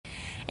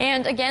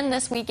And again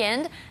this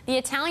weekend, the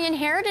Italian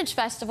Heritage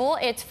Festival,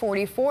 its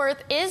 44th,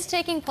 is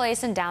taking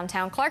place in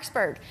downtown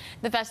Clarksburg.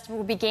 The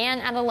festival began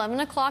at 11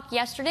 o'clock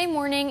yesterday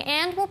morning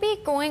and will be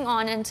going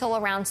on until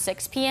around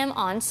 6 p.m.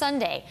 on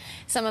Sunday.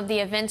 Some of the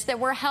events that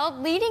were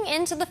held leading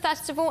into the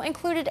festival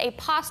included a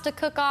pasta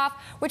cook-off,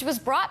 which was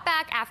brought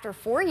back after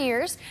 4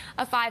 years,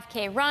 a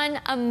 5K run,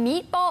 a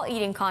meatball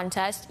eating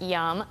contest,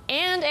 yum,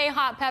 and a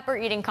hot pepper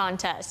eating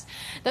contest.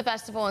 The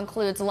festival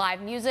includes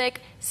live music,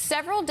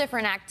 several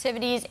different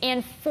activities,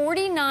 and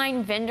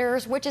 49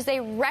 vendors, which is a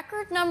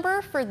record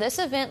number for this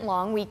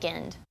event-long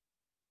weekend.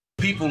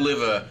 People live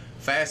a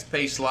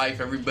fast-paced life,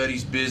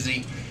 everybody's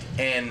busy,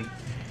 and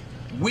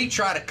we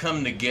try to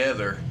come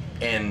together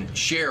and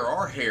share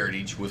our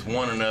heritage with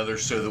one another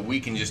so that we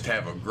can just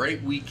have a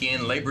great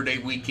weekend, Labor Day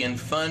weekend,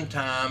 fun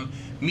time,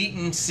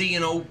 meeting,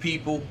 seeing old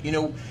people. You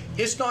know,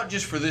 it's not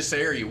just for this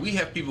area. We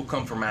have people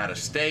come from out of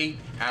state,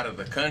 out of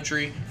the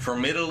country,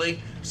 from Italy,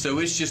 so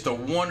it's just a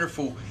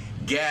wonderful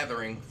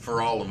gathering for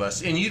all of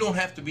us. And you don't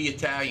have to be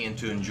Italian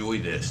to enjoy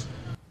this.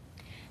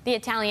 The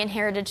Italian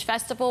Heritage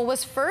Festival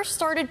was first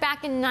started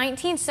back in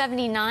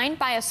 1979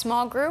 by a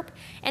small group,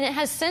 and it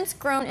has since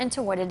grown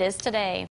into what it is today.